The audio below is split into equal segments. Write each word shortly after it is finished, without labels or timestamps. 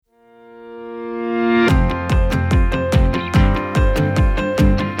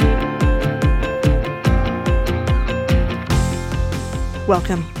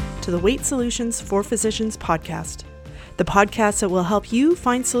Welcome to the Weight Solutions for Physicians podcast, the podcast that will help you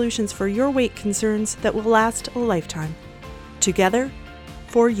find solutions for your weight concerns that will last a lifetime. Together,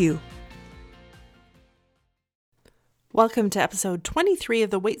 for you. Welcome to episode 23 of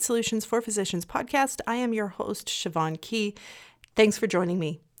the Weight Solutions for Physicians podcast. I am your host, Siobhan Key. Thanks for joining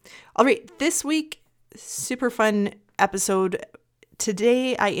me. All right, this week, super fun episode.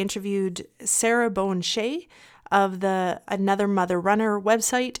 Today, I interviewed Sarah Bowen-Shea of the Another Mother Runner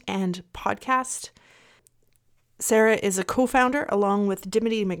website and podcast. Sarah is a co-founder along with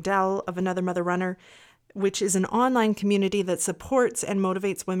Dimity McDowell of Another Mother Runner, which is an online community that supports and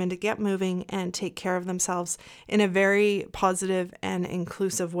motivates women to get moving and take care of themselves in a very positive and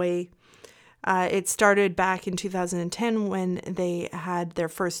inclusive way. It started back in 2010 when they had their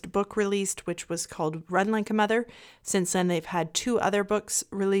first book released, which was called Run Like a Mother. Since then, they've had two other books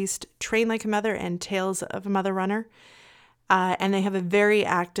released, Train Like a Mother and Tales of a Mother Runner. And they have a very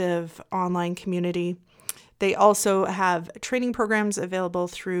active online community. They also have training programs available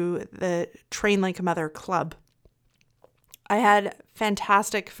through the Train Like a Mother Club. I had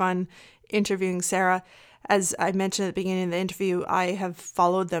fantastic fun interviewing Sarah. As I mentioned at the beginning of the interview, I have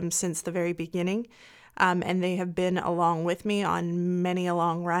followed them since the very beginning, and they have been along with me on many a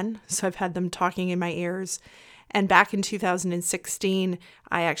long run. So I've had them talking in my ears. And back in 2016,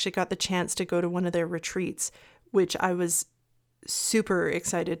 I actually got the chance to go to one of their retreats, which I was super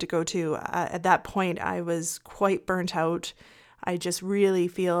excited to go to. At that point, I was quite burnt out. I just really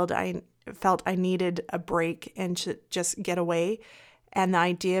felt I needed a break and to just get away. And the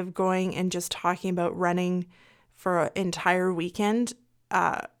idea of going and just talking about running for an entire weekend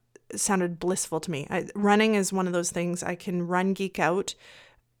sounded blissful to me. Running is one of those things I can run geek out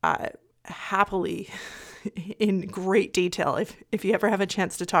happily in great detail. If you ever have a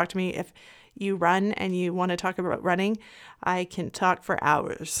chance to talk to me, if you run and you want to talk about running, I can talk for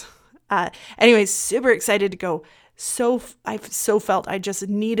hours. Anyways, super excited to go. I so felt I just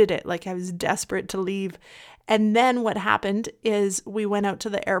needed it. Like I was desperate to leave. And then what happened is we went out to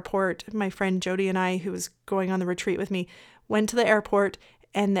the airport. My friend Jody and I, who was going on the retreat with me, went to the airport,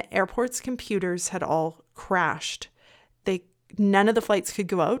 and the airport's computers had all crashed. None of the flights could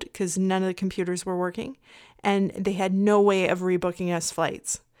go out because none of the computers were working, and they had no way of rebooking us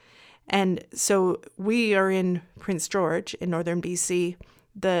flights. And so we are in Prince George in northern BC.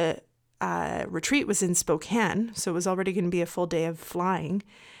 The retreat was in Spokane, so it was already going to be a full day of flying.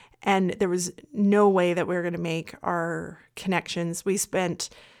 And there was no way that we were going to make our connections. We spent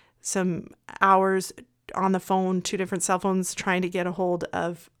some hours on the phone, 2 different cell phones, trying to get a hold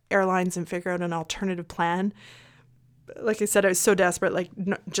of airlines and figure out an alternative plan. Like I said, I was so desperate,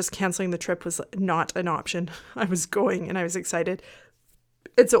 just canceling the trip was not an option. I was going and I was excited.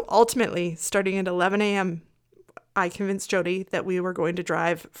 And so ultimately, starting at 11 a.m., I convinced Jody that we were going to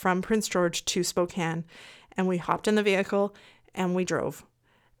drive from Prince George to Spokane. And we hopped in the vehicle and we drove.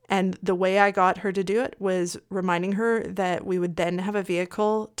 And the way I got her to do it was reminding her that we would then have a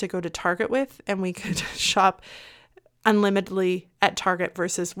vehicle to go to Target with, and we could shop unlimitedly at Target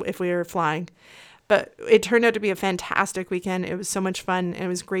versus if we were flying. But it turned out to be a fantastic weekend. It was so much fun. And it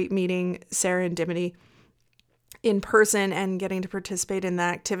was great meeting Sarah and Dimity in person and getting to participate in the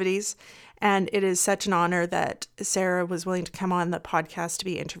activities. And it is such an honor that Sarah was willing to come on the podcast to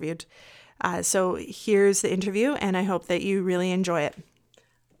be interviewed. So here's the interview, and I hope that you really enjoy it.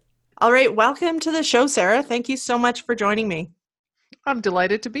 All right. Welcome to the show, Sarah. Thank you so much for joining me. I'm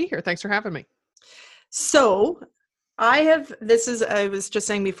delighted to be here. Thanks for having me. So I was just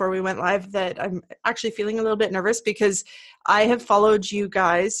saying before we went live that I'm actually feeling a little bit nervous because I have followed you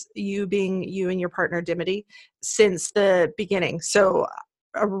guys, you being you and your partner Dimity, since the beginning. So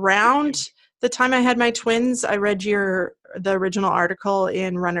around the time I had my twins, I read the original article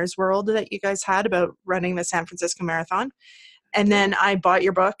in Runner's World that you guys had about running the San Francisco Marathon. And then I bought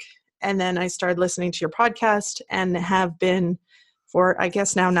your book. And then I started listening to your podcast and have been for, I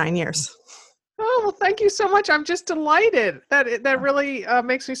guess, now 9 years. Oh, well, thank you so much. I'm just delighted. That really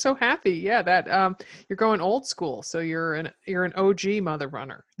makes me so happy. Yeah, that you're going old school. So you're an OG Mother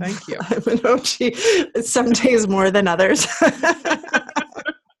Runner. Thank you. I'm an OG. Some days more than others.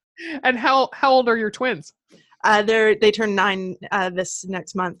 And how old are your twins? They turn 9 this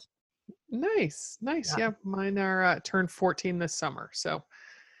next month. Nice. Yeah, mine are turned 14 this summer. So.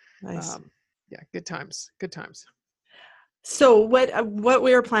 Nice. Yeah, good times. So what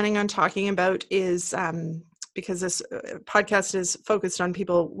we are planning on talking about is because this podcast is focused on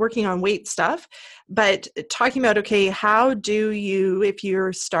people working on weight stuff, but talking about, okay, how do you, if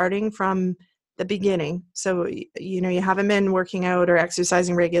you're starting from the beginning, so, you haven't been working out or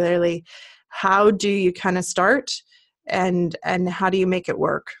exercising regularly, how do you kind of start? and how do you make it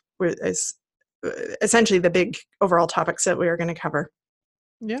work? Is essentially the big overall topics that we are going to cover.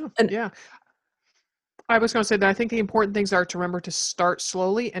 Yeah. And Yeah. I was going to say that I think the important things are to remember to start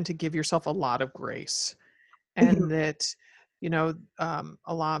slowly and to give yourself a lot of grace. And that,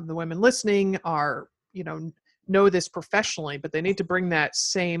 a lot of the women listening are, know this professionally, but they need to bring that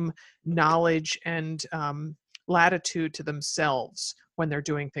same knowledge and latitude to themselves when they're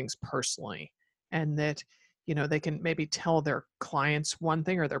doing things personally. And that, they can maybe tell their clients one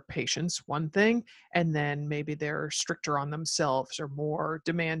thing or their patients one thing, and then maybe they're stricter on themselves or more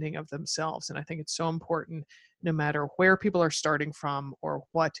demanding of themselves. And I think it's so important, no matter where people are starting from or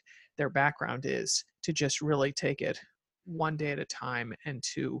what their background is, to just really take it one day at a time and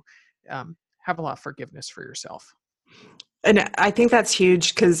to have a lot of forgiveness for yourself. And I think that's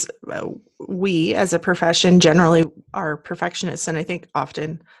huge because we as a profession generally are perfectionists. And I think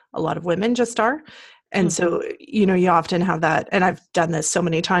often a lot of women just are. And so, you often have that. And I've done this so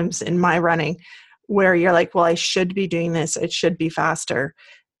many times in my running where you're like, well, I should be doing this. It should be faster.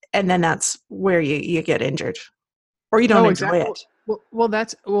 And then that's where you get injured or you don't Oh, enjoy exactly.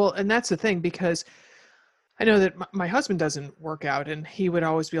 it. And that's the thing, because I know that my husband doesn't work out, and he would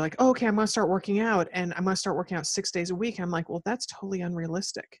always be like, oh, okay, I'm going to start working out, and I'm going to start working out 6 days a week. And I'm like, well, that's totally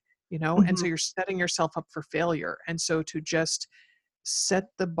unrealistic, And so Mhm. you're setting yourself up for failure. And so to just set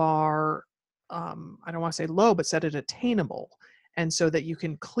the bar, I don't want to say low, but set it attainable. And so that you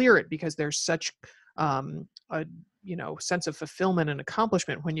can clear it, because there's such a, sense of fulfillment and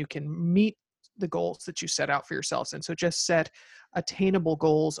accomplishment when you can meet the goals that you set out for yourselves. And so just set attainable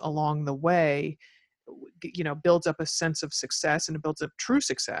goals along the way, builds up a sense of success, and it builds up true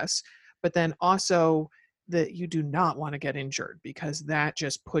success. But then also that you do not want to get injured, because that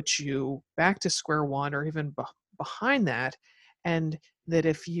just puts you back to square one or even behind that. And that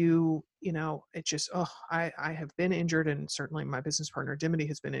if it just, I have been injured, and certainly my business partner Dimity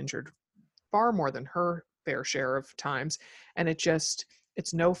has been injured far more than her fair share of times. And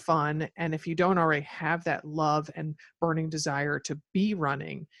it's no fun. And if you don't already have that love and burning desire to be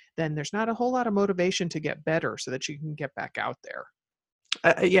running, then there's not a whole lot of motivation to get better so that you can get back out there.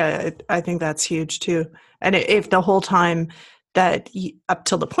 Yeah, I think that's huge too. And if the whole time that up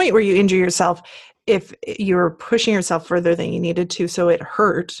till the point where you injure yourself, if you're pushing yourself further than you needed to, so it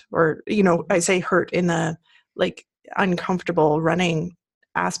hurt, or, I say hurt in the like uncomfortable running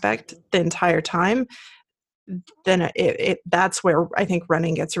aspect the entire time, then that's where I think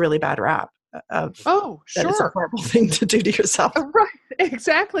running gets a really bad rap of Oh, that it's a sure. horrible thing to do to yourself. Right,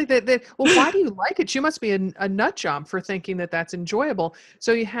 exactly. Well, why do you like it? You must be a nut job for thinking that that's enjoyable.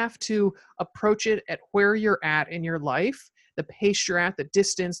 So you have to approach it at where you're at in your life, the pace you're at, the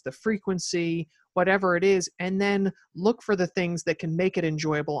distance, the frequency, whatever it is, and then look for the things that can make it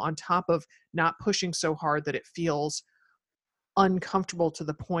enjoyable, on top of not pushing so hard that it feels uncomfortable to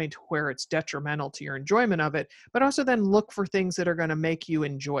the point where it's detrimental to your enjoyment of it. But also then look for things that are going to make you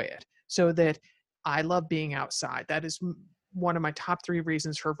enjoy it. So that I love being outside. That is one of my top 3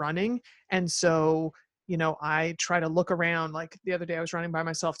 reasons for running. And so, I try to look around. Like the other day I was running by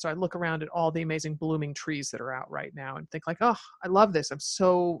myself, so I look around at all the amazing blooming trees that are out right now and think like, oh, I love this. I'm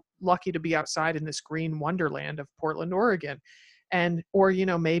so lucky to be outside in this green wonderland of Portland, Oregon. And or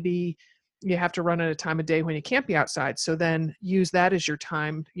maybe you have to run at a time of day when you can't be outside. So then use that as your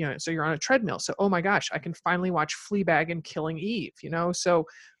time, so you're on a treadmill. So, oh my gosh, I can finally watch Fleabag and Killing Eve, So,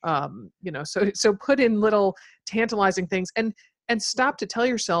 so put in little tantalizing things, and stop to tell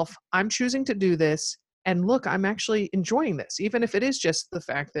yourself, I'm choosing to do this. And look, I'm actually enjoying this, even if it is just the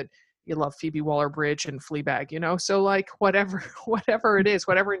fact that you love Phoebe Waller-Bridge and Fleabag, So like whatever, whatever it is,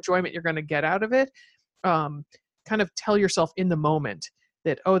 whatever enjoyment you're going to get out of it, kind of tell yourself in the moment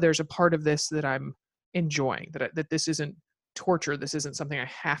that, oh, there's a part of this that I'm enjoying, that this isn't torture. This isn't something I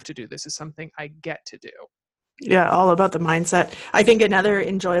have to do. This is something I get to do. Yeah, all about the mindset. I think another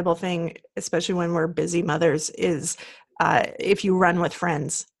enjoyable thing, especially when we're busy mothers, is if you run with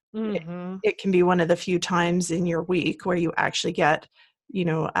friends. It, Mm-hmm. it can be one of the few times in your week where you actually get,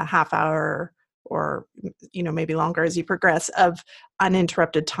 a half hour or, maybe longer as you progress of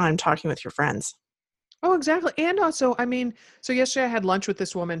uninterrupted time talking with your friends. Oh, exactly. And also, I mean, so yesterday I had lunch with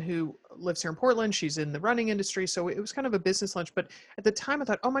this woman who lives here in Portland. She's in the running industry. So it was kind of a business lunch. But at the time I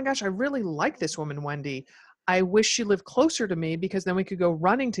thought, oh my gosh, I really like this woman, Wendy. I wish she lived closer to me, because then we could go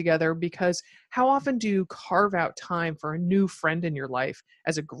running together. Because how often do you carve out time for a new friend in your life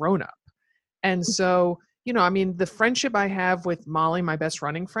as a grown up? And so, I mean, the friendship I have with Molly, my best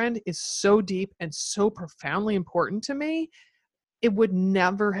running friend, is so deep and so profoundly important to me. It would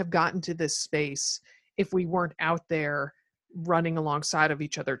never have gotten to this space if we weren't out there, running alongside of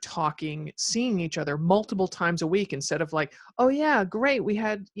each other, talking, seeing each other multiple times a week, instead of like, oh yeah, great, we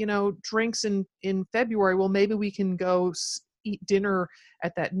had, drinks in February. Well, maybe we can go eat dinner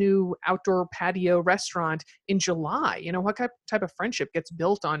at that new outdoor patio restaurant in July. What type of friendship gets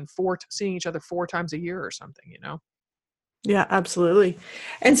built on seeing each other 4 times a year or something? Yeah, absolutely.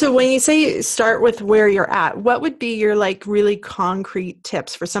 And so when you say start with where you're at, what would be your like really concrete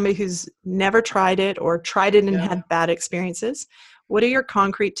tips for somebody who's never tried it or tried it and Yeah. had bad experiences? What are your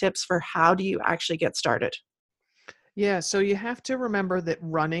concrete tips for how do you actually get started? Yeah, so you have to remember that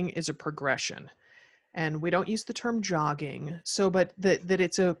running is a progression. And we don't use the term jogging. So, but that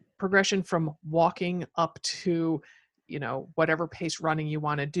it's a progression from walking up to, whatever pace running you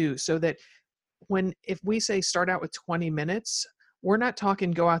want to do. So that if we say start out with 20 minutes, we're not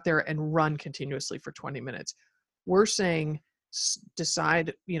talking go out there and run continuously for 20 minutes. We're saying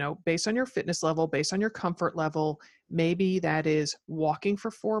decide, based on your fitness level, based on your comfort level, maybe that is walking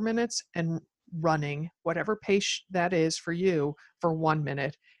for 4 minutes and running whatever pace that is for you for 1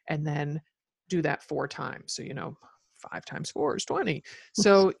 minute, and then do that 4 times. So, 5 times 4 is 20.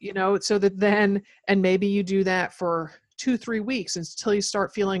 So, so that then, and maybe you do that for 2-3 weeks until you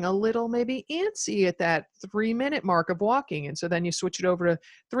start feeling a little maybe antsy at that 3-minute mark of walking. And so then you switch it over to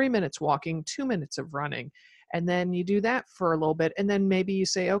 3 minutes walking, 2 minutes of running. And then you do that for a little bit. And then maybe you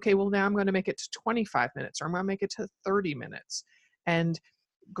say, okay, well, now I'm going to make it to 25 minutes, or I'm going to make it to 30 minutes. And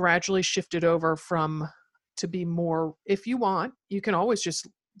gradually shift it over to be more, if you want, you can always just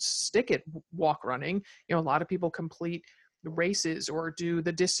stick at walk running. A lot of people complete the races or do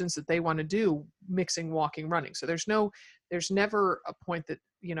the distance that they want to do mixing walking running. So there's never a point that,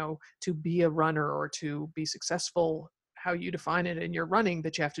 to be a runner or to be successful, how you define it in your running,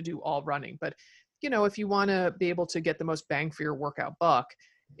 that you have to do all running. But if you want to be able to get the most bang for your workout buck,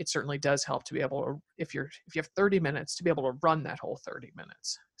 it certainly does help to be able to, if you have 30 minutes, to be able to run that whole 30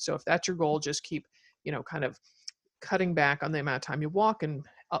 minutes. So if that's your goal, just keep, kind of cutting back on the amount of time you walk and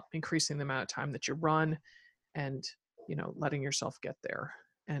increasing the amount of time that you run, and, letting yourself get there.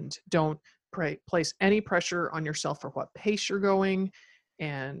 And don't place any pressure on yourself for what pace you're going.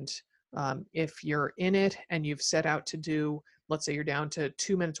 And if you're in it and you've set out to do, let's say you're down to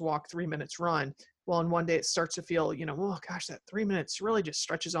 2 minutes walk, 3 minutes run. Well, in one day it starts to feel, oh gosh, that 3 minutes really just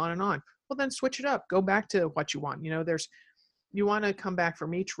stretches on and on. Well, then switch it up. Go back to what you want. You want to come back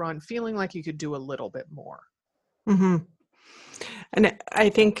from each run feeling like you could do a little bit more. Mm-hmm. And I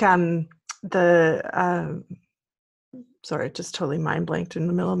think sorry, just totally mind blanked in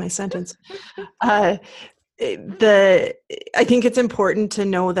the middle of my sentence. I think it's important to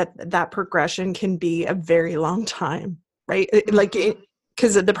know that progression can be a very long time, right? Like,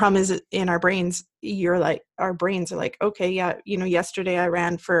 because the problem is in our brains, our brains are like, okay, yeah, yesterday I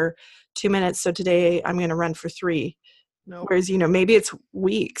ran for 2 minutes, so today I'm going to run for 3. Nope. Whereas, maybe it's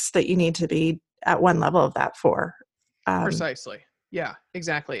weeks that you need to be at one level of that for. Precisely. Yeah,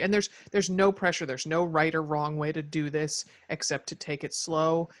 exactly. And there's no pressure. There's no right or wrong way to do this, except to take it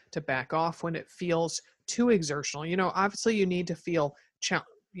slow, to back off when it feels too exertional. Obviously you need to feel,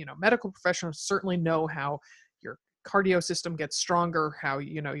 medical professionals certainly know how your cardio system gets stronger, how,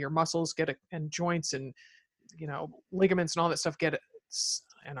 your muscles and joints and, ligaments and all that stuff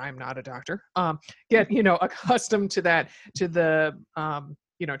and I'm not a doctor, get, accustomed to that, to the,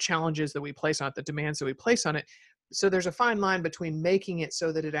 challenges that we place on it, the demands that we place on it. So there's a fine line between making it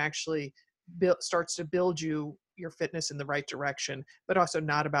so that it actually starts to build your fitness in the right direction, but also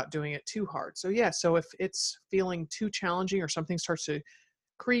not about doing it too hard. So yeah, so if it's feeling too challenging or something starts to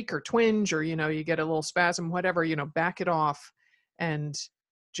creak or twinge, or, you get a little spasm, whatever, back it off and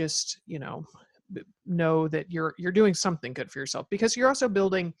just, know that you're doing something good for yourself, because you're also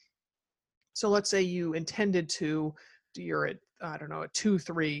building. So let's say you intended to, you're at, I don't know, a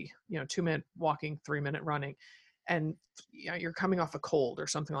 2-3, 2-minute walking, 3-minute running, and you're coming off a cold or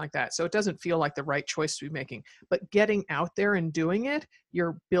something like that. So it doesn't feel like the right choice to be making, but getting out there and doing it,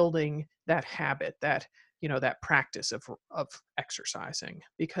 you're building that habit, that, that practice of exercising,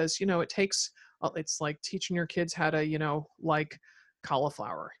 because, it takes, it's like teaching your kids how to, like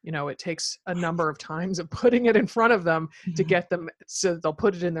cauliflower, it takes a number of times of putting it in front of them to get them so they'll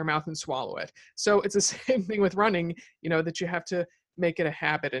put it in their mouth and swallow it. So it's the same thing with running, that you have to make it a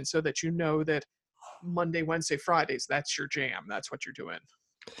habit, and so that that Monday, Wednesday, Fridays, that's your jam. That's what you're doing.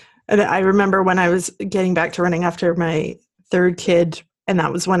 And I remember when I was getting back to running after my 3rd kid, and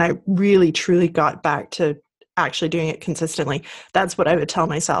that was when I really, truly got back to actually doing it consistently. That's what I would tell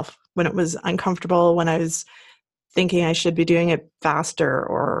myself when it was uncomfortable, when I was thinking I should be doing it faster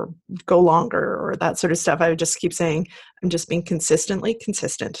or go longer or that sort of stuff. I would just keep saying, I'm just being consistently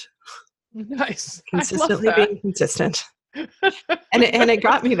consistent. Nice. Consistently I love that. being consistent. And it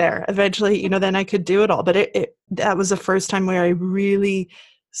got me there eventually, then I could do it all. But that was the first time where I really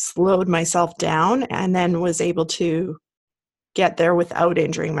slowed myself down and then was able to get there without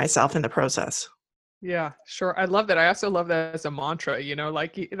injuring myself in the process. Yeah, sure. I love that. I also love that as a mantra,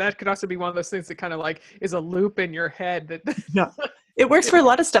 like that could also be one of those things that kind of like is a loop in your head that, Yeah. It works for a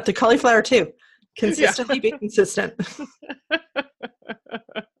lot of stuff. The cauliflower too. yeah. Consistently be consistent.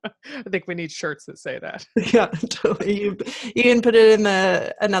 I think we need shirts that say that. Yeah, totally. You can put it in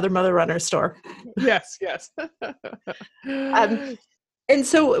another Mother Runner store. Yes, yes. Um, and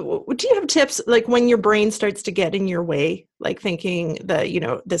so do you have tips like when your brain starts to get in your way, like thinking that,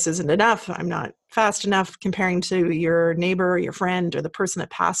 this isn't enough, I'm not fast enough, comparing to your neighbor or your friend or the person that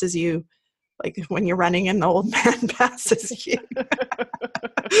passes you, like when you're running and the old man passes you,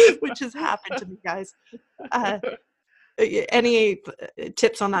 which has happened to me, guys. Any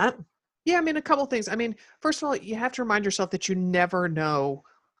tips on that? Yeah, I mean, a couple things. I mean, first of all, you have to remind yourself that you never know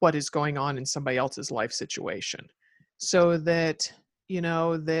what is going on in somebody else's life situation. So that,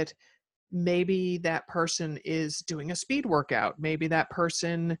 that maybe that person is doing a speed workout. Maybe that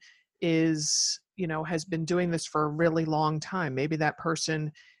person is, has been doing this for a really long time. Maybe that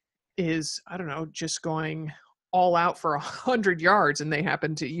person is, I don't know, just going all out for 100 yards and you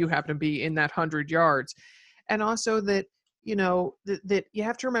happen to be in that 100 yards. And also that, that you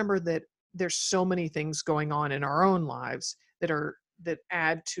have to remember that there's so many things going on in our own lives that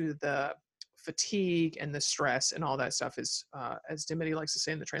add to the fatigue and the stress and all that stuff. Is as Dimity likes to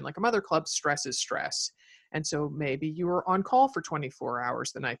say in the Train Like a Mother Club, stress is stress. And so maybe you were on call for 24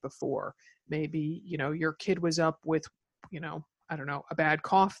 hours the night before. Maybe, your kid was up with, I don't know, a bad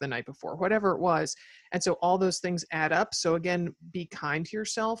cough the night before, whatever it was. And so all those things add up. So again, be kind to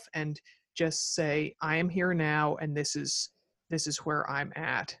yourself and just say, I am here now, and this is where I'm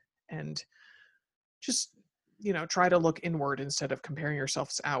at. And just, try to look inward instead of comparing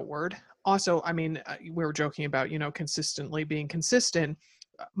yourselves outward. Also, I mean, we were joking about, consistently being consistent.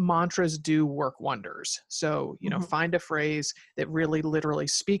 Mantras do work wonders. So, find a phrase that really literally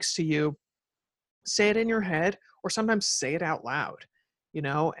speaks to you, say it in your head, or sometimes say it out loud,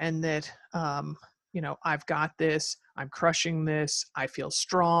 and that, I've got this, I'm crushing this, I feel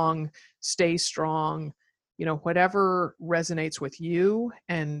strong, stay strong, whatever resonates with you.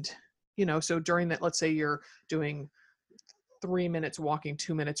 And, so during that, let's say you're doing 3 minutes walking,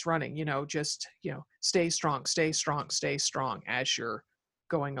 2 minutes running, just, stay strong, stay strong, stay strong as you're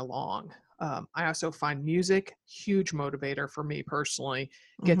going along. I also find music huge motivator for me personally,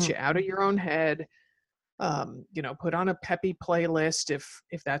 gets you out of your own head. Put on a peppy playlist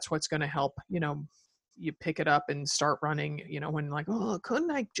if that's what's going to help, you pick it up and start running, when like, oh, couldn't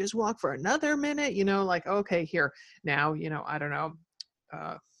I just walk for another minute? Like, okay, here now, I don't know,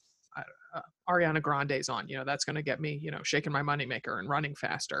 Ariana Grande's on, that's going to get me, shaking my moneymaker and running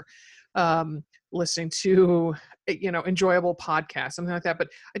faster. Listening to, enjoyable podcasts, something like that. But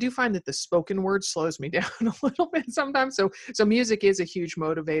I do find that the spoken word slows me down a little bit sometimes. So music is a huge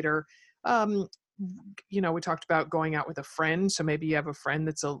motivator. We talked about going out with a friend. So maybe you have a friend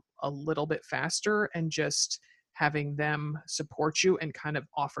that's a little bit faster, and just having them support you and kind of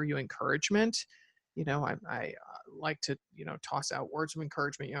offer you encouragement. I like to, toss out words of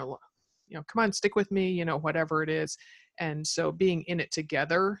encouragement, come on, stick with me, whatever it is. And so being in it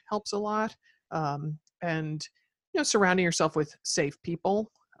together helps a lot. And, surrounding yourself with safe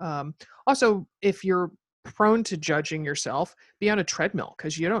people. Also, if you're prone to judging yourself, be on a treadmill,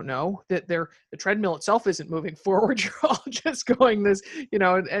 because you don't know that the treadmill itself isn't moving forward. You're all just going this,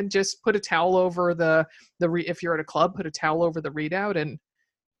 and just put a towel over if you're at a club, put a towel over the readout and,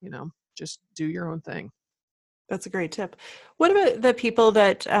 just do your own thing. That's a great tip. What about the people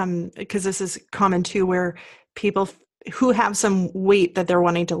that, because this is common too, where people who have some weight that they're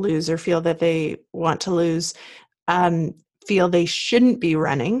wanting to lose or feel that they want to lose, feel they shouldn't be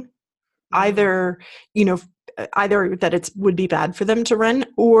running, either that it would be bad for them to run,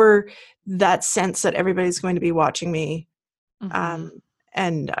 or that sense that everybody's going to be watching me,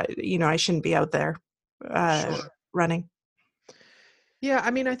 and I shouldn't be out there running. Yeah,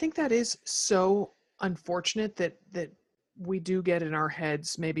 I mean, I think that is so unfortunate that we do get in our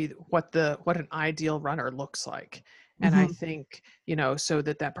heads maybe what an ideal runner looks like. And I think, so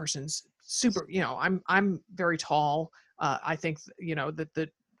that person's super, I'm very tall. I think, that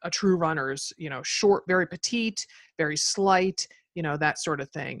a true runner is, short, very petite, very slight, that sort of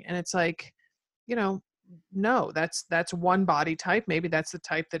thing. And it's like, no, that's one body type. Maybe that's the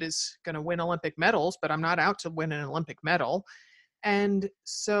type that is going to win Olympic medals, but I'm not out to win an Olympic medal. And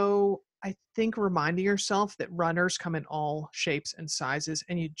so, I think reminding yourself that runners come in all shapes and sizes,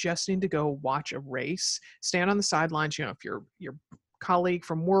 and you just need to go watch a race, stand on the sidelines. You know, if your colleague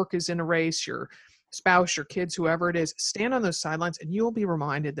from work is in a race, your spouse, your kids, whoever it is, stand on those sidelines, and you will be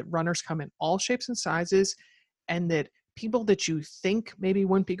reminded that runners come in all shapes and sizes, and that people that you think maybe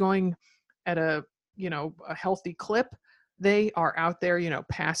wouldn't be going at a, a healthy clip, they are out there,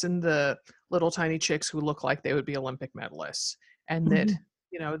 passing the little tiny chicks who look like they would be Olympic medalists. And that,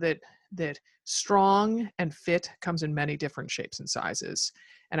 Mhm. that strong and fit comes in many different shapes and sizes.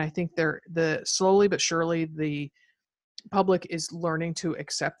 And I think the slowly but surely the public is learning to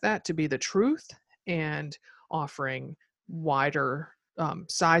accept that to be the truth, and offering wider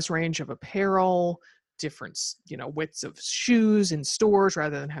size range of apparel, different widths of shoes in stores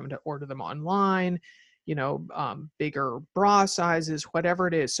rather than having to order them online, bigger bra sizes, whatever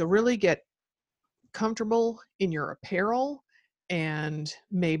it is. So really get comfortable in your apparel. And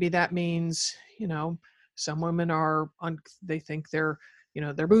maybe that means, some women they think their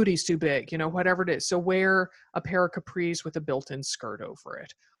booty's too big, whatever it is. So wear a pair of capris with a built-in skirt over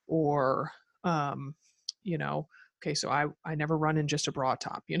it. Or, um, you know, okay, so I never run in just a bra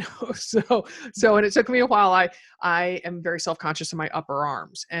top, and it took me a while. I am very self-conscious of my upper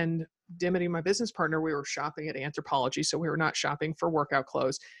arms. And Dimity, my business partner, we were shopping at Anthropologie, so we were not shopping for workout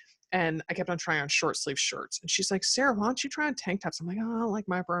clothes. And I kept on trying on short sleeve shirts. And she's like, Sarah, why don't you try on tank tops? I'm like, oh, I don't like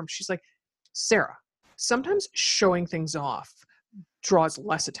my upper arms. She's like, Sarah, sometimes showing things off draws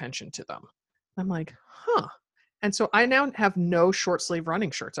less attention to them. I'm like, huh. And so I now have no short sleeve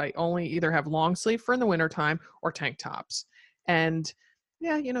running shirts. I only either have long sleeve for in the wintertime or tank tops. And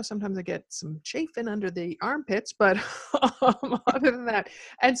yeah, sometimes I get some chafing under the armpits, but other than that.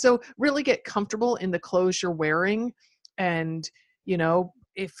 And so really get comfortable in the clothes you're wearing. And,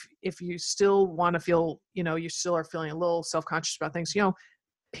 if you still want to feel, you still are feeling a little self-conscious about things,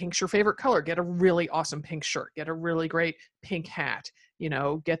 pink's your favorite color. Get a really awesome pink shirt. Get a really great pink hat.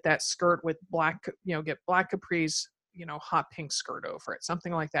 Get that skirt with black, get black capris, hot pink skirt over it,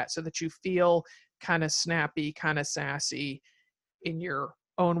 something like that, so that you feel kind of snappy, kind of sassy in your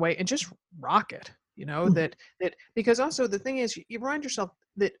own way, and just rock it. Mhm. That because also the thing is, you remind yourself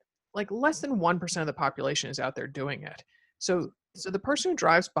that like less than 1% of the population is out there doing it. So the person who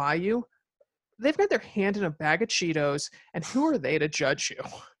drives by you, they've got their hand in a bag of Cheetos, and who are they to judge you?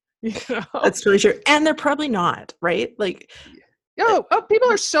 You know? That's totally true. And they're probably not, right? Like, uh,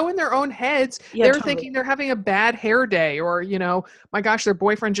 People are so in their own heads. yeah, They're totally. thinking they're having a bad hair day, or, my gosh, their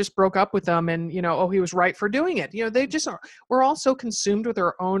boyfriend just broke up with them, and, oh, he was right for doing it. They just are, we're all so consumed with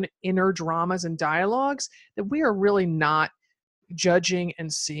our own inner dramas and dialogues that we are really not judging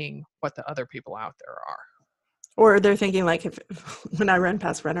and seeing what the other people out there are. Or they're thinking like if when I run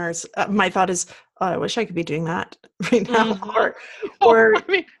past runners, my thought is, oh, I wish I could be doing that right now. Mhm. Or I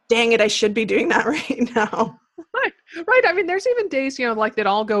mean, dang it, I should be doing that right now. right, right. I mean, there's even days, like that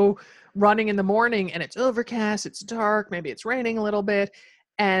I'll go running in the morning and it's overcast, it's dark, maybe it's raining a little bit,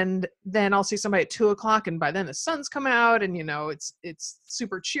 and then I'll see somebody at 2 o'clock, and by then the sun's come out, and it's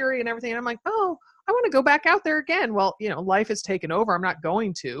super cheery and everything, and I'm like, oh, I want to go back out there again. Well, life has taken over. I'm not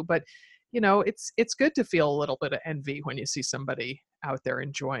going to, but it's good to feel a little bit of envy when you see somebody out there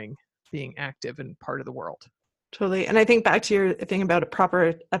enjoying being active and part of the world. Totally. And I think back to your thing about a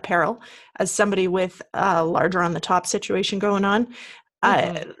proper apparel, as somebody with a larger on the top situation going on,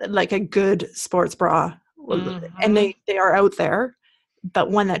 Hmm. like a good sports bra, and Hmm. they are out there, but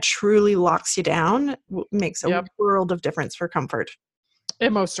one that truly locks you down makes a Yep. world of difference for comfort.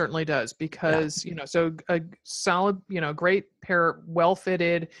 It most certainly does, Yeah. because, so a solid, great pair,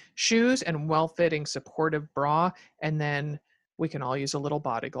 well-fitted shoes and well-fitting supportive bra. And then we can all use a little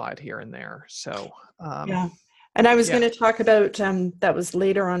body glide here and there. So, Yeah. And I was yeah. going to talk about that was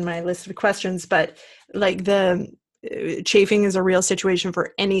later on my list of questions, but like the chafing is a real situation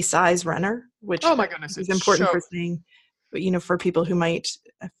for any size runner, which Oh my goodness. is It's important so, for saying, for people who might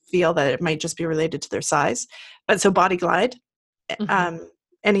feel that it might just be related to their size. But so Body Glide, mhm. um,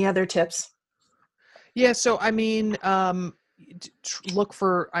 any other tips? Yeah. So, I mean, look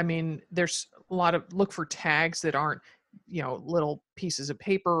for, there's a lot of, look for tags that aren't, little pieces of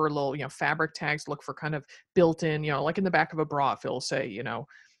paper or little, fabric tags. Look for kind of built in, like in the back of a bra, if it'll say,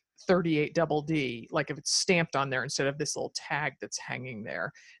 38 double D, like if it's stamped on there instead of this little tag that's hanging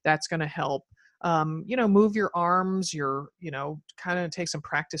there. That's going to help. Move your arms, kind of take some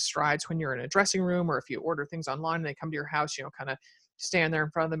practice strides when you're in a dressing room, or if you order things online and they come to your house, kind of stand there in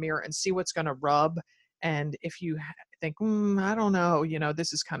front of the mirror and see what's going to rub. And if you think, I don't know,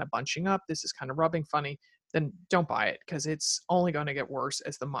 this is kind of bunching up, this is kind of rubbing funny, then don't buy it, because it's only going to get worse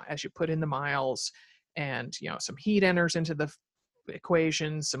as you put in the miles, and some heat enters into the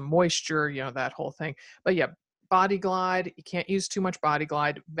equations, some moisture, you know, that whole thing. But yeah, Body Glide, you can't use too much Body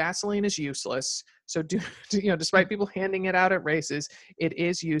Glide. Vaseline is useless. So you know, despite people handing it out at races, it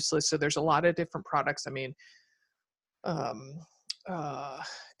is useless. So there's a lot of different products. I mean, um, uh,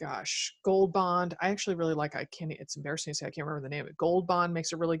 gosh, Gold Bond. I actually really like, it's embarrassing to say I can't remember the name of it. Gold Bond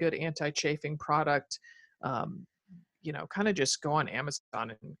makes a really good anti-chafing product. Um, you know, kind of just go on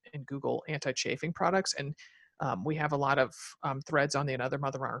Amazon and Google anti-chafing products. And we have a lot of threads on the Another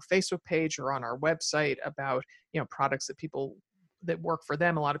Mother on our Facebook page or on our website about, you know, products that people that work for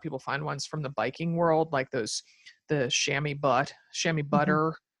them. A lot of people find ones from the biking world, like the chamois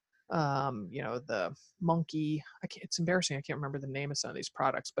butter, you know, the monkey. It's embarrassing. I can't remember the name of some of these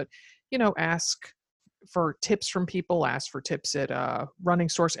products, but, you know, ask for tips from people, ask for tips at Running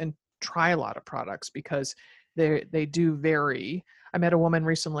Source, and try a lot of products because they do vary. I met a woman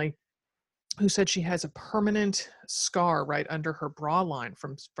recently who said she has a permanent scar right under her bra line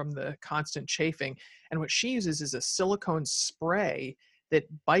from the constant chafing, and what she uses is a silicone spray that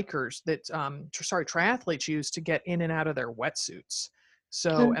triathletes use to get in and out of their wetsuits.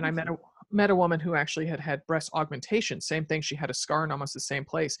 So, and I met a woman who actually had breast augmentation. Same thing. She had a scar in almost the same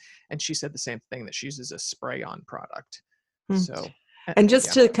place, and she said the same thing, that she uses a spray-on product. So, and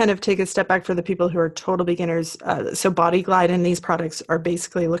just to kind of take a step back for the people who are total beginners, so Body Glide and these products are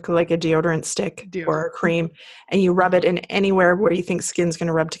basically look like a deodorant stick or a cream, and you rub it in anywhere where you think skin's going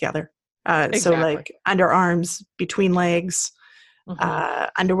to rub together. So like underarms, between legs,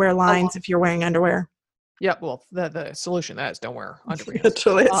 underwear lines if you're wearing underwear. Yeah, well, the solution to that is don't wear underwear.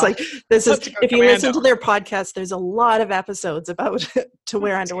 Literally, it's like this is if you listen to their podcast, there's a lot of episodes about to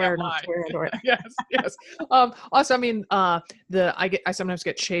wear underwear or not to wear underwear. Yes. Also, I mean, I sometimes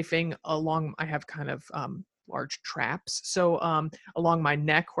get chafing along. I have kind of large traps, so along my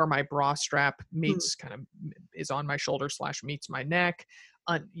neck where my bra strap meets, kind of is on my shoulder / meets my neck.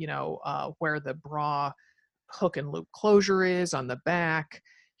 You know, where the bra hook and loop closure is on the back.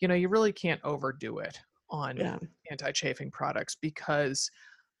 You know, you really can't overdo it on anti-chafing products, because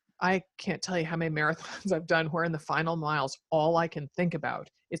I can't tell you how many marathons I've done where in the final miles, all I can think about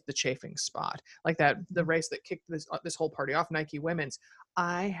is the chafing spot. Like the race that kicked this whole party off, Nike Women's,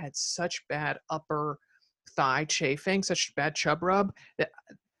 I had such bad upper thigh chafing, such bad chub rub, that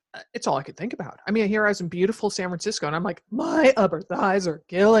it's all I could think about. I mean, here I was in beautiful San Francisco, and I'm like, my upper thighs are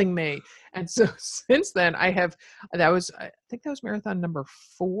killing me. And so since then, I think that was marathon number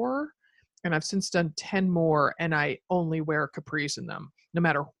 4. And I've since done 10 more, and I only wear capris in them. No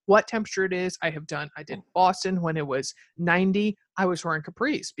matter what temperature it is, I did Boston when it was 90. I was wearing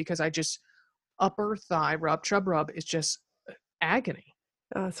capris because upper thigh rub, chub rub is just agony.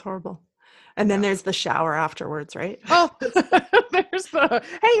 Oh, it's horrible. And then there's the shower afterwards, right? Oh, there's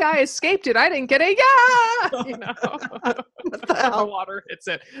hey, I escaped it. I didn't get a you know. What the hell? The water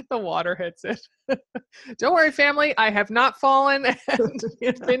hits it. Don't worry, family. I have not fallen and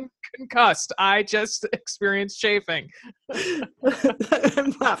been concussed. I just experienced chafing.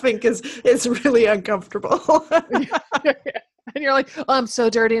 I'm laughing because it's really uncomfortable. And you're like, oh, I'm so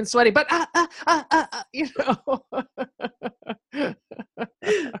dirty and sweaty, but you know.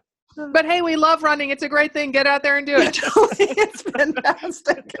 But hey, we love running. It's a great thing. Get out there and do it. It's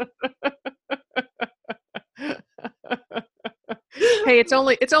fantastic. Hey,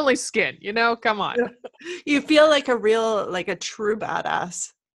 it's only skin, you know? Come on. You feel like a true badass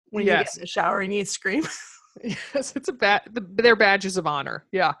when you get in the shower and you scream. Yes, they're badges of honor.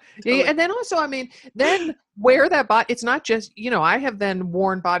 Yeah. Totally. And then also, I mean, then wear that it's not just, you know, I have then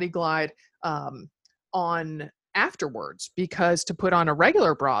worn Body Glide on afterwards, because to put on a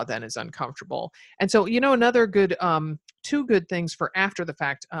regular bra then is uncomfortable. And so, you know, another good 2 good things for after the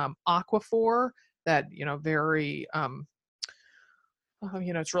fact, Aquaphor, that, you know, very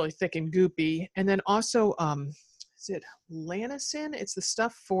you know, it's really thick and goopy. And then also is it Lanacin? It's the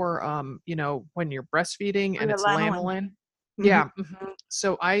stuff for you know, when you're breastfeeding, and it's lanolin. Yeah.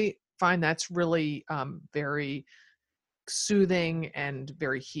 So I find that's really very soothing and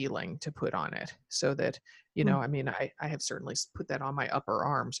very healing to put on it, so that, you know, I mean, I have certainly put that on my upper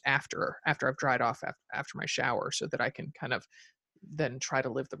arms after I've dried off after my shower, so that I can kind of then try to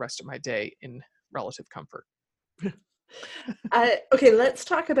live the rest of my day in relative comfort. Okay, let's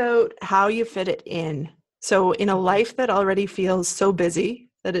talk about how you fit it in. So in a life that already feels so busy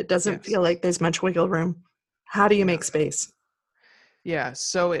that it doesn't feel like there's much wiggle room, how do you make space? Yeah,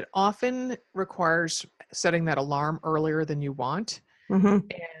 so it often requires setting that alarm earlier than you want.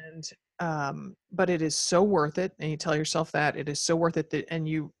 And but it is so worth it, and you tell yourself that it is so worth it, and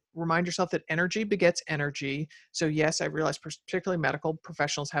you remind yourself that energy begets energy. So yes, I realize particularly medical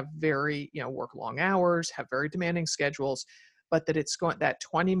professionals have very, you know, work long hours, have very demanding schedules. but that it's going, that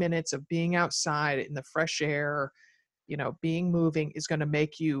 20 minutes of being outside in the fresh air, being moving is going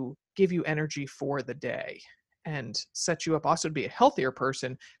to give you energy for the day and set you up also to be a healthier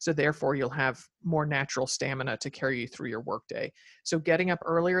person. So therefore you'll have more natural stamina to carry you through your workday. So getting up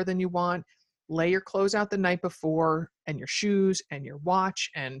earlier than you want, lay your clothes out the night before, and your shoes and your watch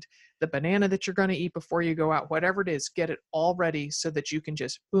and the banana that you're going to eat before you go out, whatever it is, get it all ready so that you can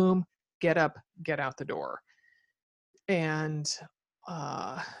just boom, get up, get out the door. And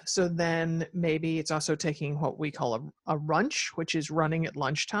so then maybe it's also taking what we call a runch, which is running at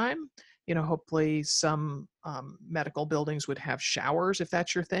lunchtime. Hopefully some medical buildings would have showers if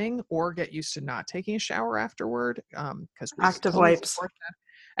that's your thing, or get used to not taking a shower afterward, because we Active totally wipes. support that.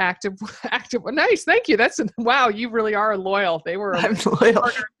 Active. Nice. Thank you. Wow. You really are loyal. They were I'm loyal.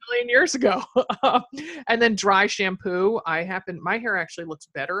 a million years ago. And then dry shampoo. My hair actually looks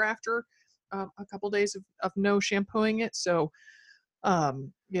better after a couple days of no shampooing it. So,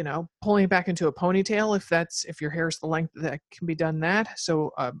 pulling it back into a ponytail, if your hair's the length that can be done that.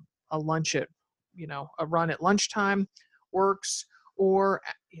 So, a run at lunchtime works. Or,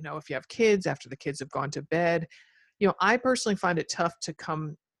 if you have kids, after the kids have gone to bed, I personally find it tough to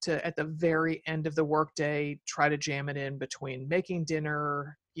come to at the very end of the workday, try to jam it in between making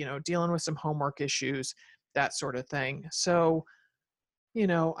dinner, dealing with some homework issues, that sort of thing. So,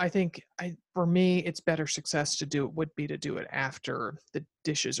 I think for me, it's better success would be to do it after the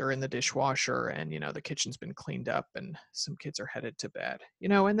dishes are in the dishwasher and, the kitchen's been cleaned up and some kids are headed to bed,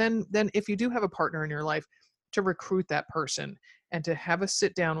 and then if you do have a partner in your life, to recruit that person and to have a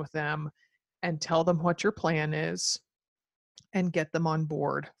sit down with them and tell them what your plan is and get them on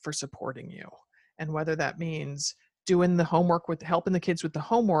board for supporting you. And whether that means doing the homework helping the kids with the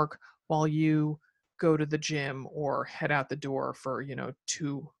homework while you go to the gym or head out the door for,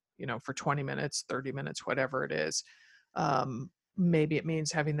 for 20 minutes, 30 minutes, whatever it is. Maybe it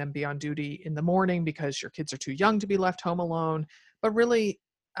means having them be on duty in the morning because your kids are too young to be left home alone. But really,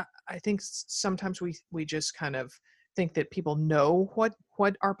 I think sometimes we just kind of think that people know what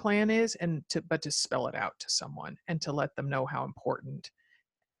our plan is, but to spell it out to someone and to let them know how important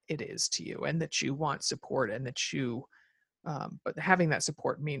it is to you and that you want support and that but having that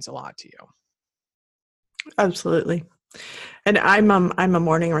support means a lot to you. Absolutely. And I'm a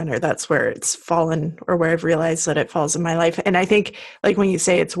morning runner. That's where it's fallen, or where I've realized that it falls in my life. And I think, like, when you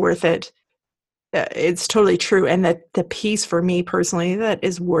say it's worth it, it's totally true. And that the piece for me personally that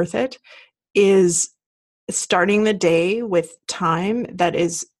is worth it is starting the day with time that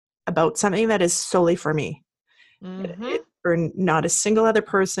is about something that is solely for me. Mm-hmm. For not a single other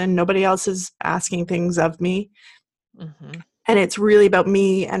person. Nobody else is asking things of me. Mm-hmm. And it's really about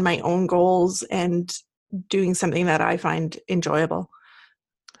me and my own goals and doing something that I find enjoyable.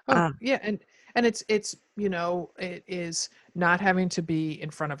 Yeah. And it's, it is not having to be in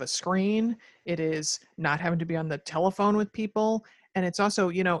front of a screen. It is not having to be on the telephone with people. And it's also,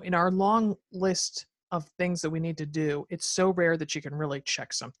 in our long list of things that we need to do, it's so rare that you can really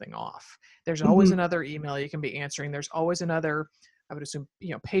check something off. There's always another email you can be answering. There's always another, I would assume,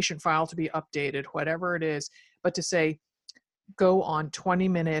 patient file to be updated, whatever it is. But to say, go on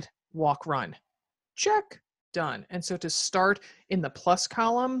 20-minute walk run, check, done. And so to start in the plus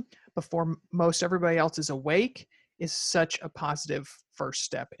column before most everybody else is awake is such a positive first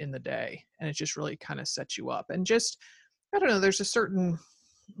step in the day. And it just really kind of sets you up. And just, I don't know, there's a certain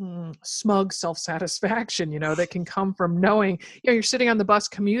smug self-satisfaction, that can come from knowing, you're sitting on the bus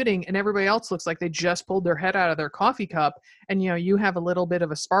commuting and everybody else looks like they just pulled their head out of their coffee cup. And, you have a little bit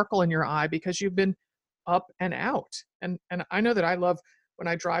of a sparkle in your eye because you've been up and out. And I know that I love when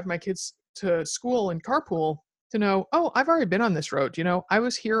I drive my kids to school and carpool to know, oh, I've already been on this road. I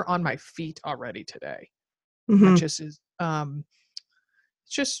was here on my feet already today. That just is,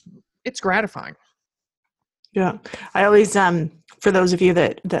 it's gratifying. Yeah. I always, for those of you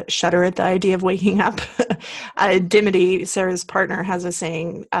that shudder at the idea of waking up, Dimity, Sarah's partner, has a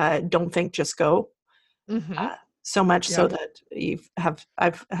saying, don't think, just go. Mm-hmm. So much so that I have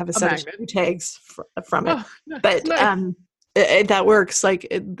a set of screw tags from it. But nice. That works. Like,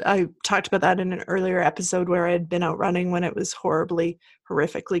 I talked about that in an earlier episode where I had been out running when it was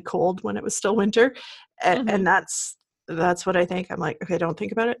horrifically cold when it was still winter. And that's what I think. I'm like, okay, don't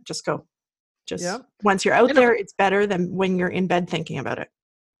think about it. Just go. Once you're out there, it's better than when you're in bed thinking about it.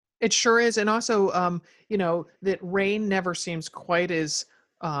 It sure is. And also, that rain never seems quite as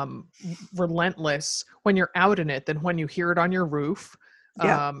relentless when you're out in it than when you hear it on your roof.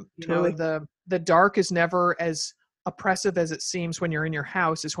 Totally. The dark is never as oppressive as it seems when you're in your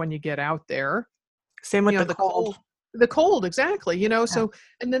house is when you get out there. Same with the cold. The cold, exactly. So,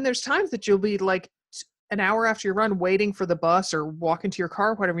 and then there's times that you'll be like an hour after your run waiting for the bus or walking to your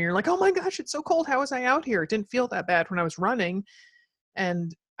car, whatever, and you're like, oh my gosh, it's so cold. How was I out here? It didn't feel that bad when I was running.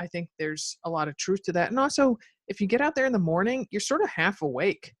 And I think there's a lot of truth to that. And also, if you get out there in the morning, you're sort of half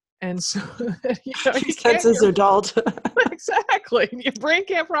awake. And so, Your you can't, senses are dulled. exactly. Your brain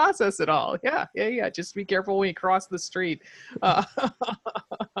can't process it all. Yeah. Just be careful when you cross the street, uh,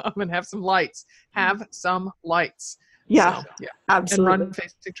 and have some lights. Have some lights. Yeah, So yeah, and absolutely.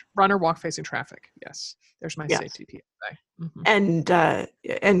 run or walk facing traffic. Yes, there's my Yes. safety PSA. And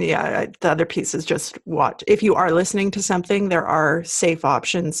yeah, the other piece is just watch. If you are listening to something, there are safe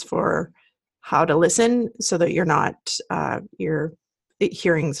options for how to listen so that you're not, your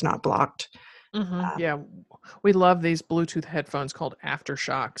hearing's not blocked. Yeah, we love these Bluetooth headphones called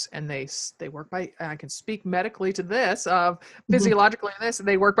AfterShokz, and they work by. I can speak medically to this, Mhm. physiologically to this.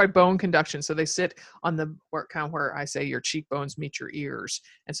 They work by bone conduction, so they sit on the kind of where I say your cheekbones meet your ears,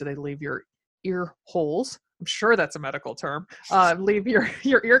 and so they leave your ear holes. I'm sure that's a medical term. Leave your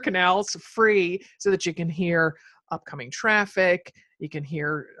ear canals free so that you can hear upcoming traffic. You can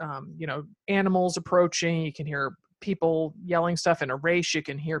hear animals approaching. You can hear people yelling stuff in a race. You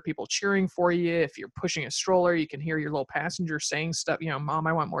can hear people cheering for you. If you're pushing a stroller, you can hear your little passenger saying stuff, Mom,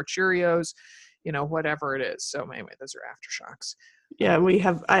 I want more Cheerios, whatever it is. So anyway, those are AfterShokz.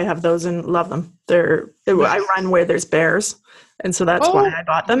 Yeah, I have those and love them. I run where there's bears. And so that's why Oh, I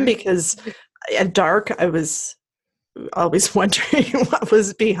got them, okay. because at dark, I was always wondering what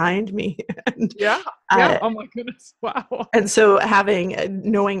was behind me. And, Yeah. uh, Oh my goodness. Wow. and so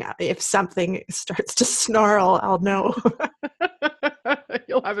knowing if something starts to snarl, I'll know.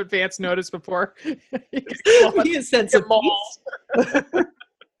 You'll have advance notice before you get claws Be a sense your of mall. peace.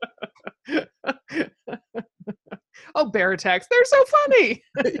 Oh, bear attacks. They're so funny.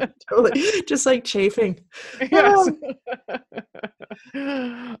 Totally. Just like chafing. Yes.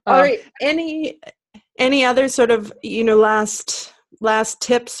 All right. Any other sort of, last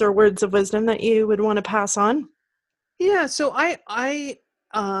tips or words of wisdom that you would want to pass on? Yeah, so I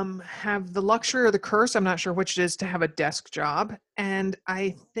have the luxury or the curse, I'm not sure which it is, to have a desk job. And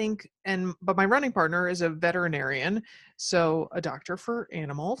I think but my running partner is a veterinarian, so a doctor for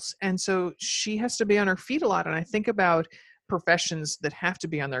animals. And so she has to be on her feet a lot. And I think about professions that have to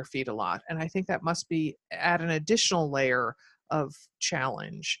be on their feet a lot. And I think that must be add an additional layer of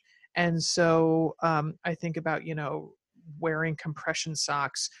challenge. And so I think about, wearing compression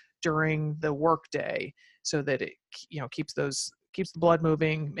socks during the workday so that it keeps the blood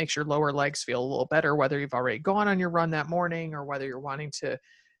moving, makes your lower legs feel a little better, whether you've already gone on your run that morning or whether you're wanting to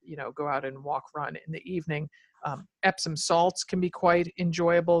go out and run in the evening. Epsom salts can be quite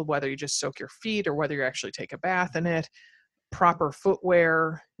enjoyable, whether you just soak your feet or whether you actually take a bath in it. Proper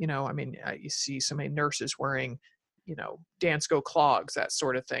footwear, you see so many nurses wearing Dansko clogs, that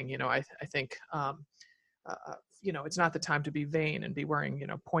sort of thing. I think it's not the time to be vain and be wearing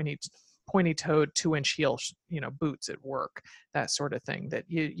pointy-toed 2-inch heels, boots at work, that sort of thing. That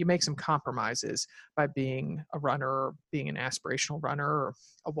you make some compromises by being a runner, or being an aspirational runner, or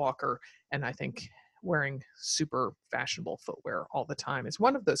a walker. And I think wearing super fashionable footwear all the time is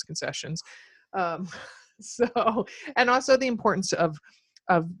one of those concessions. Um, so, and also the importance of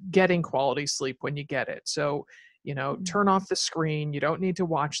getting quality sleep when you get it. So, turn off the screen. You don't need to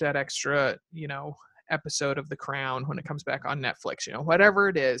watch that extra, episode of The Crown when it comes back on Netflix, whatever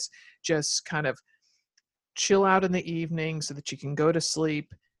it is, just kind of chill out in the evening so that you can go to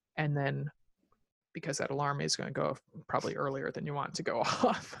sleep. And then, because that alarm is going to go off probably earlier than you want it to go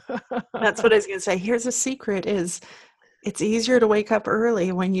off. That's what I was going to say. Here's a secret: is it's easier to wake up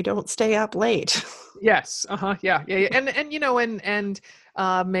early when you don't stay up late. Yes. Yeah. And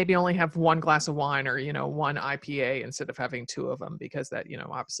maybe only have one glass of wine or, one IPA instead of having two of them, because that,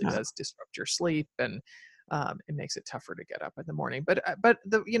 obviously does disrupt your sleep, and it makes it tougher to get up in the morning. But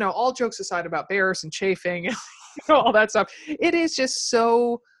all jokes aside about bears and chafing and all that stuff, it is just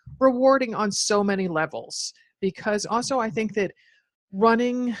so rewarding on so many levels, because also I think that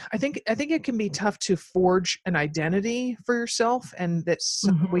running, I think it can be tough to forge an identity for yourself, and that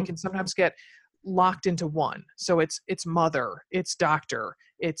we can sometimes get locked into one. So it's mother, it's doctor,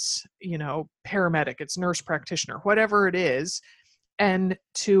 it's paramedic, it's nurse practitioner, whatever it is, and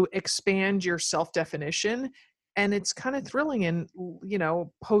to expand your self definition. And it's kind of thrilling in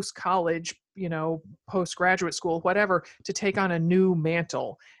post college, post graduate school, whatever, to take on a new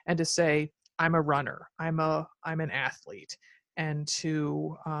mantle and to say, I'm a runner, I'm an athlete, and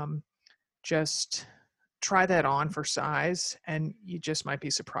to just try that on for size, and you just might be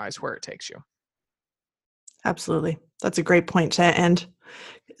surprised where it takes you. Absolutely. That's a great point to end.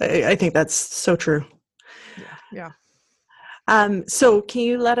 I think that's so true. Yeah. So can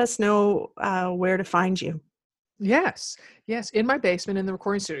you let us know where to find you? Yes, in my basement in the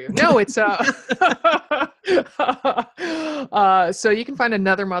recording studio. No, it's so you can find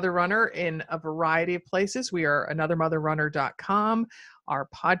Another Mother Runner in a variety of places. We are anothermotherrunner.com. Our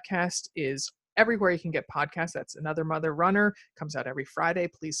podcast is everywhere you can get podcasts. That's Another Mother Runner. Comes out every Friday.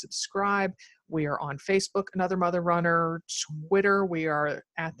 Please subscribe. We are on Facebook, Another Mother Runner. Twitter, we are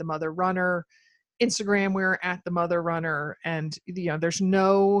at The Mother Runner. Instagram, we're at The Mother Runner. And there's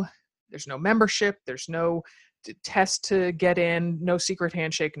no membership. There's no test to get in, no secret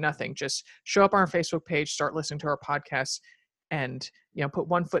handshake, nothing. Just show up on our Facebook page, start listening to our podcasts, and put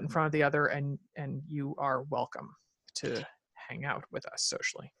one foot in front of the other, and you are welcome to hang out with us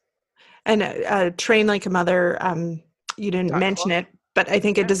socially. And Train Like a Mother, you didn't mention it, but I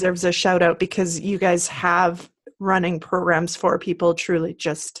think it deserves a shout out because you guys have running programs for people truly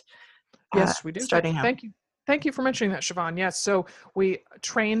just yes, we do. Starting out. Thank you for mentioning that, Siobhan. Yes, so we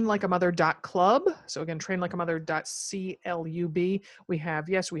trainlikeamother.club. So again,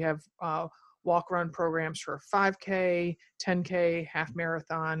 trainlikeamother.club. We have walk run programs for 5K, 10K, half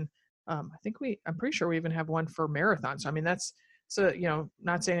marathon. I'm pretty sure we even have one for marathon. So I mean, not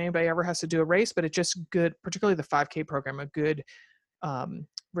saying anybody ever has to do a race, but it's just good, particularly the 5K program, a good,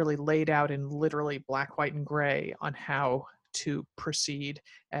 really laid out in literally black, white, and gray on how to proceed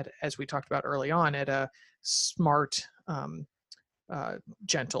as we talked about early on, at a smart,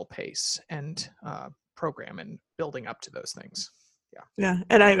 gentle pace and program, and building up to those things. Yeah.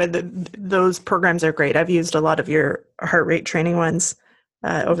 And those programs are great. I've used a lot of your heart rate training ones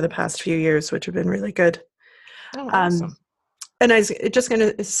over the past few years, which have been really good. Oh, awesome. And I was just going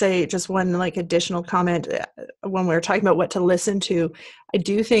to say just one additional comment when we were talking about what to listen to. I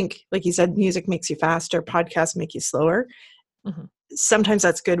do think, like you said, music makes you faster, podcasts make you slower. Mm-hmm. Sometimes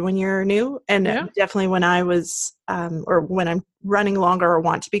that's good when you're new. And definitely when I was, or when I'm running longer or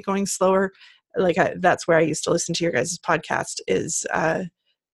want to be going slower, that's where I used to listen to your guys' podcast is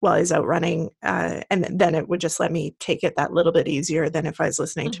while I was out running. And then it would just let me take it that little bit easier than if I was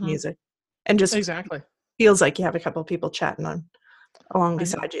listening to music. And just exactly feels like you have a couple of people chatting along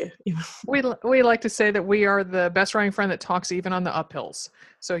beside you. We like to say that we are the best running friend that talks even on the uphills.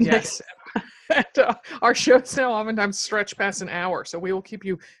 So yes. And, our shows now oftentimes stretch past an hour, so we will keep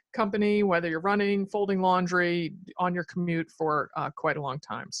you company whether you're running, folding laundry, on your commute for quite a long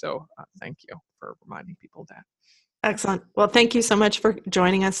time. So thank you for reminding people of that. Excellent. Well, thank you so much for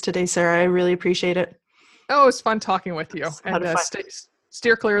joining us today, Sarah. I really appreciate it. Oh, it's fun talking with you. And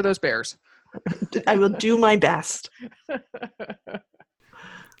steer clear of those bears. I will do my best.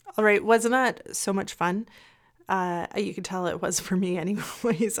 All right. Wasn't that so much fun? You can tell it was for me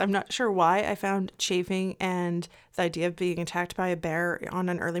anyways. I'm not sure why I found chafing and the idea of being attacked by a bear on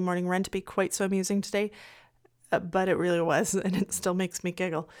an early morning run to be quite so amusing today, but it really was, and it still makes me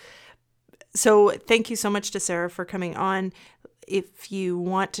giggle. So thank you so much to Sarah for coming on. If you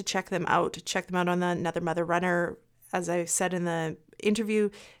want to check them out on the Another Mother Runner. As I said in the interview,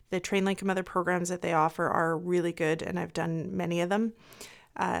 the Train Like a Mother programs that they offer are really good, and I've done many of them.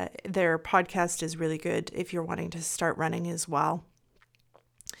 Their podcast is really good if you're wanting to start running as well.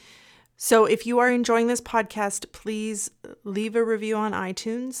 So if you are enjoying this podcast, please leave a review on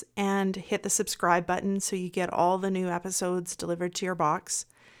iTunes and hit the subscribe button so you get all the new episodes delivered to your box.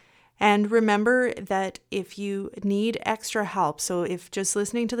 And remember that if you need extra help, so if just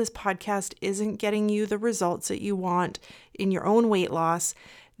listening to this podcast isn't getting you the results that you want in your own weight loss,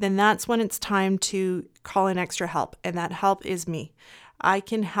 then that's when it's time to call in extra help. And that help is me. I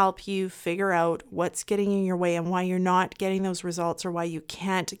can help you figure out what's getting in your way and why you're not getting those results, or why you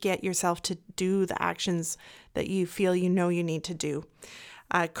can't get yourself to do the actions that you feel you need to do.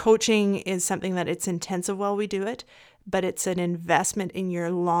 Coaching is something that it's intensive while we do it, but it's an investment in your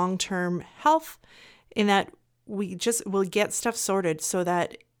long-term health, in that we'll get stuff sorted so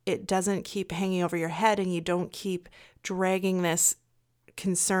that it doesn't keep hanging over your head and you don't keep dragging this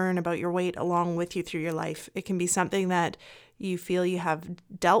concern about your weight along with you through your life. It can be something that you feel you have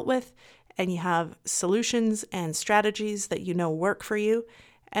dealt with and you have solutions and strategies that work for you,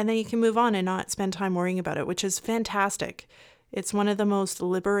 and then you can move on and not spend time worrying about it, which is fantastic. It's one of the most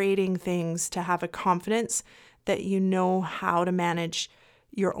liberating things to have a confidence that you know how to manage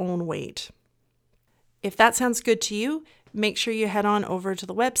your own weight. If that sounds good to you, make sure you head on over to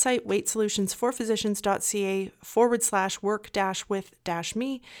the website,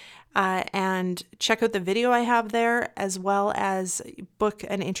 weightsolutionsforphysicians.ca/work-with-me, and check out the video I have there, as well as book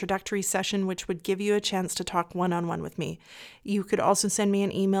an introductory session, which would give you a chance to talk one-on-one with me. You could also send me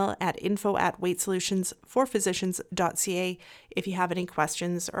an email at info@weightsolutionsforphysicians.ca if you have any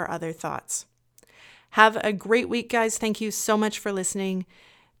questions or other thoughts. Have a great week, guys. Thank you so much for listening.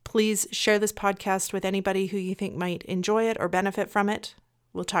 Please share this podcast with anybody who you think might enjoy it or benefit from it.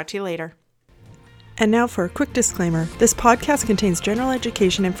 We'll talk to you later. And now for a quick disclaimer. This podcast contains general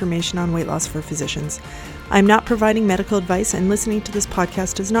education information on weight loss for physicians. I'm not providing medical advice, and listening to this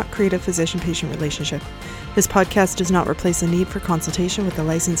podcast does not create a physician-patient relationship. This podcast does not replace a need for consultation with a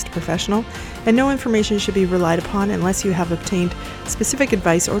licensed professional, and no information should be relied upon unless you have obtained specific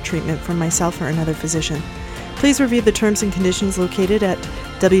advice or treatment from myself or another physician. Please review the terms and conditions located at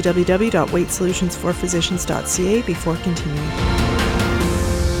www.weightsolutionsforphysicians.ca before continuing.